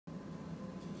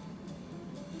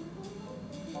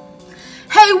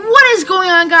what is going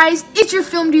on, guys? It's your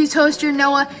Film Dudes host, your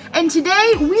Noah, and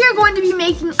today we are going to be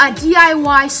making a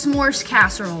DIY s'mores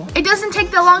casserole. It doesn't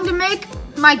take that long to make,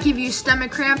 might give you a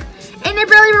stomach cramp, and it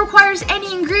barely requires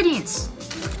any ingredients.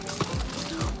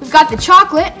 We've got the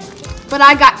chocolate, but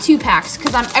I got 2 packs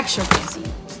because I'm extra fancy.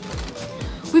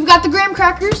 We've got the graham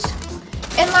crackers,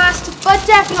 and last but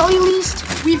definitely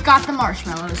least, we've got the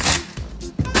marshmallows.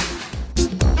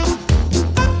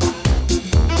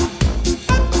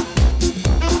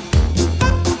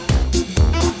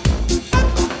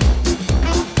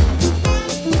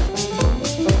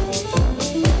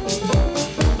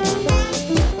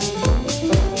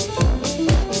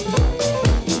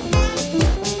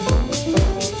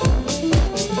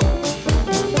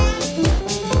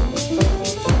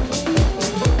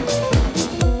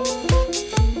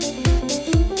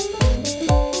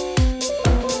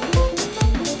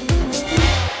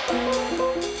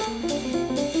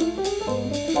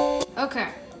 Okay,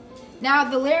 now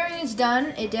the layering is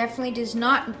done. It definitely does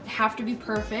not have to be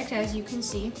perfect, as you can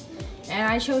see. And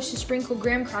I chose to sprinkle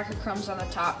graham cracker crumbs on the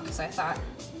top because I thought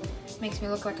it makes me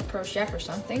look like a pro chef or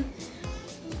something.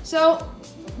 So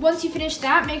once you finish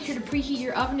that, make sure to preheat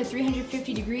your oven to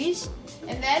 350 degrees.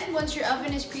 And then once your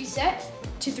oven is preset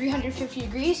to 350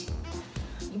 degrees,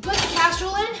 you put the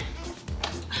casserole in,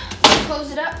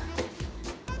 close it up,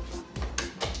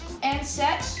 and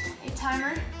set a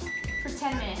timer for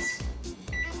 10 minutes.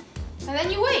 And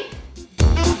then you wait.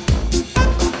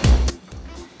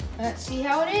 Let's see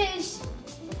how it is.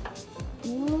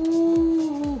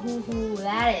 Ooh,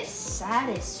 that is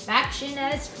satisfaction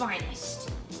at its finest.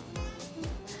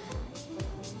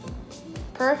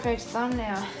 Perfect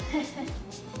thumbnail.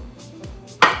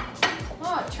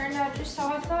 Oh, it turned out just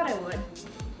how I thought it would.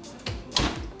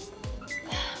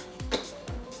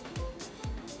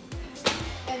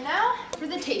 And now for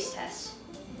the taste test.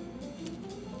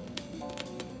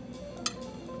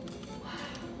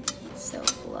 So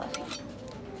fluffy.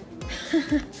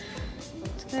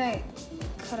 It's gonna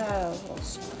cut out a little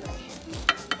spray.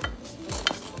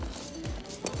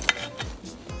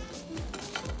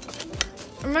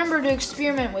 Remember to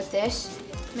experiment with this.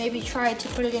 Maybe try to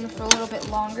put it in for a little bit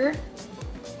longer.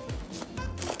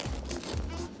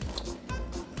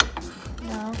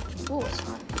 No. Ooh, it's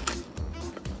fine.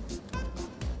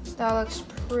 That looks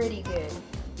pretty good.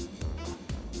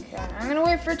 Okay, I'm gonna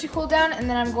wait for it to cool down and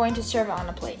then I'm going to serve it on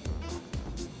a plate.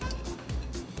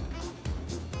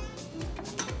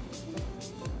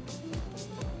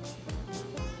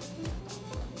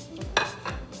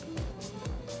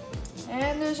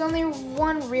 And there's only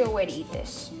one real way to eat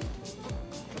this.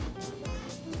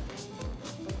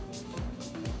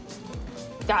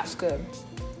 That's good.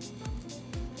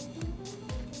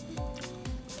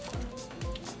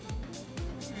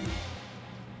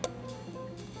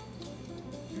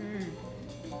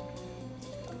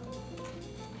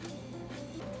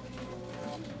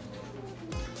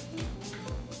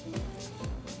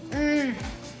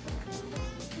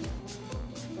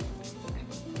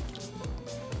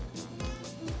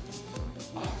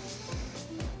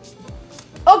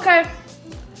 Okay,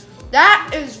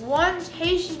 that is one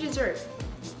tasty dessert.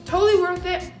 Totally worth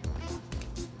it.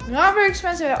 Not very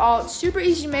expensive at all. It's super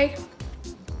easy to make.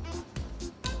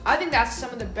 I think that's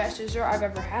some of the best dessert I've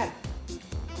ever had.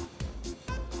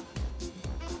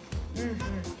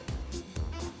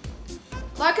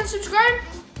 Like and subscribe.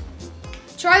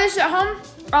 Try this at home.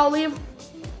 I'll leave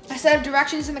a set of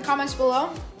directions in the comments below.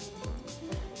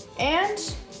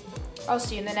 And I'll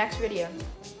see you in the next video.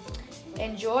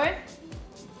 Enjoy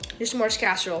your s'mores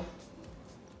casserole.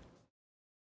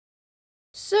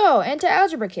 So, into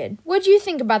Algebra Kid, what do you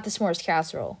think about the s'mores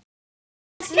casserole?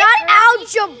 It's not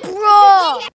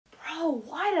algebra! Bro,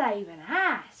 why did I even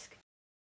ask?